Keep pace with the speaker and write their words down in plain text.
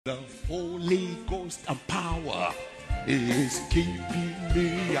The Holy Ghost and power is keeping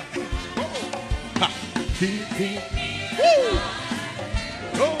me. Keeping.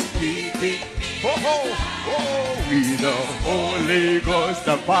 Keeping. With the Holy Ghost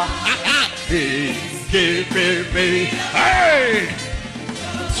and power is keeping me. Hey!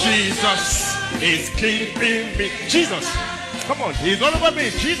 Jesus is keeping me. Jesus. Come on. He's all over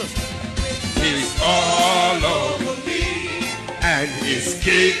me. Jesus. He's all over me. And he's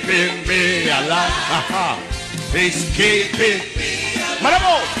keeping me alive. He's keeping me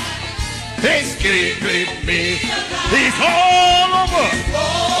alive. He's keeping me. He's all over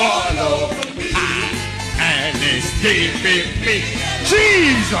me. And he's keeping me.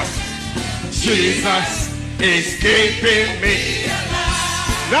 Jesus is keeping me.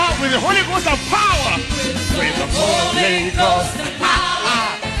 Now with the Holy Ghost and power. With the Holy Ghost and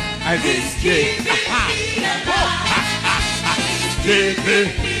power. And he's keeping me keeping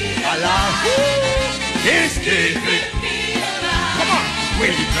me alive. He's keeping me alive. Come on,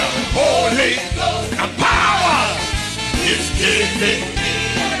 with the Holy Ghost and power. He's keeping me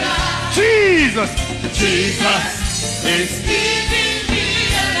alive. Jesus is keeping me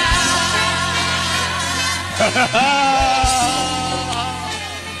alive.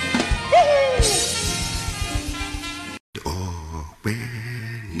 Oh,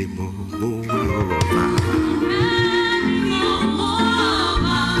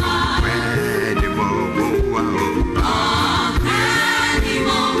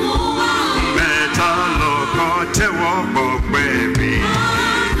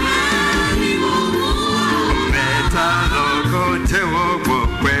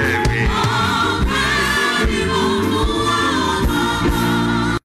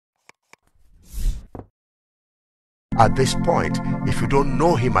 At this point, if you don't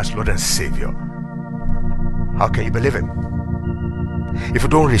know him as Lord and Savior, how can you believe him? If you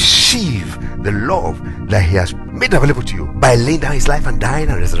don't receive the love that he has made available to you by laying down his life and dying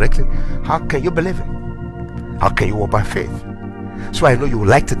and resurrecting, how can you believe him? How can you walk by faith? So I know you would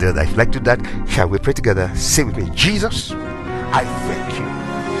like to do that. If you'd like to do that, shall we pray together? Say with me, Jesus, I thank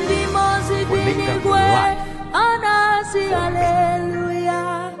you for laying down your life.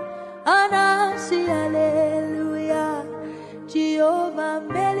 Jehovah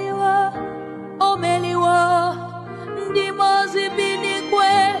Meliwa, O Meliwa, Ndimozi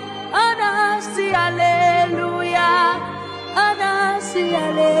binikwe, Anasi Alleluia, Anasi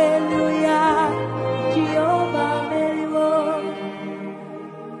Alleluia, Jehovah Meliwa.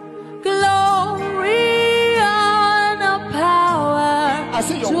 Glory and power I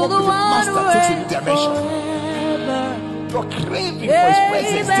say your to walk the with the one Master takes a new dimension. forever. Your craving for his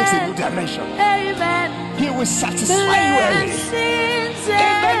presence takes a new dimension. Amen. He will satisfy you early. In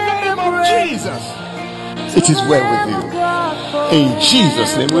the name of Jesus. It is well with you. In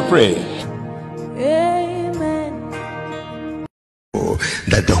Jesus' name we pray. Amen.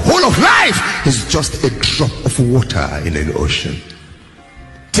 That the whole of life is just a drop of water in an ocean.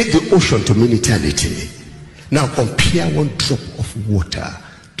 Take the ocean to mean eternity. Now compare one drop of water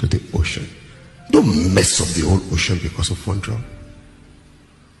to the ocean. Don't mess up the whole ocean because of one drop.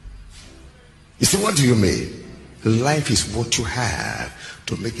 You see, what do you mean? Life is what you have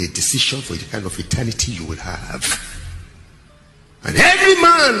to make a decision for the kind of eternity you will have. And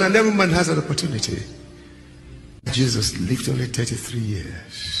every man has an opportunity. Jesus lived only 33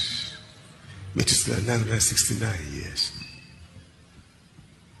 years. Methuselah 969 years.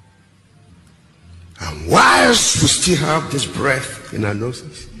 And whilst we still have this breath in our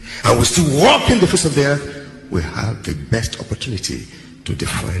noses, and we still walk in the face of the earth, we have the best opportunity to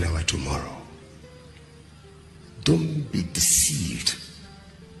define our tomorrow. Don't be deceived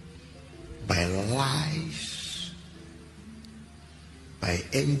by lies, by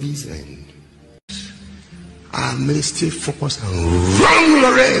envies, and I may stay focused and run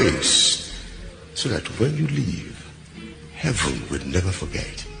your race so that when you leave, heaven will never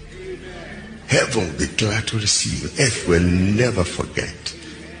forget. Heaven will be glad to receive. Earth will never forget.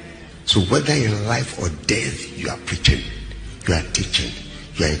 So whether in life or death, you are preaching, you are teaching,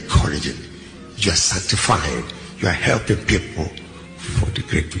 you are encouraging, you are sanctifying, you are helping people for the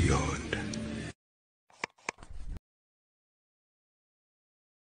great beyond.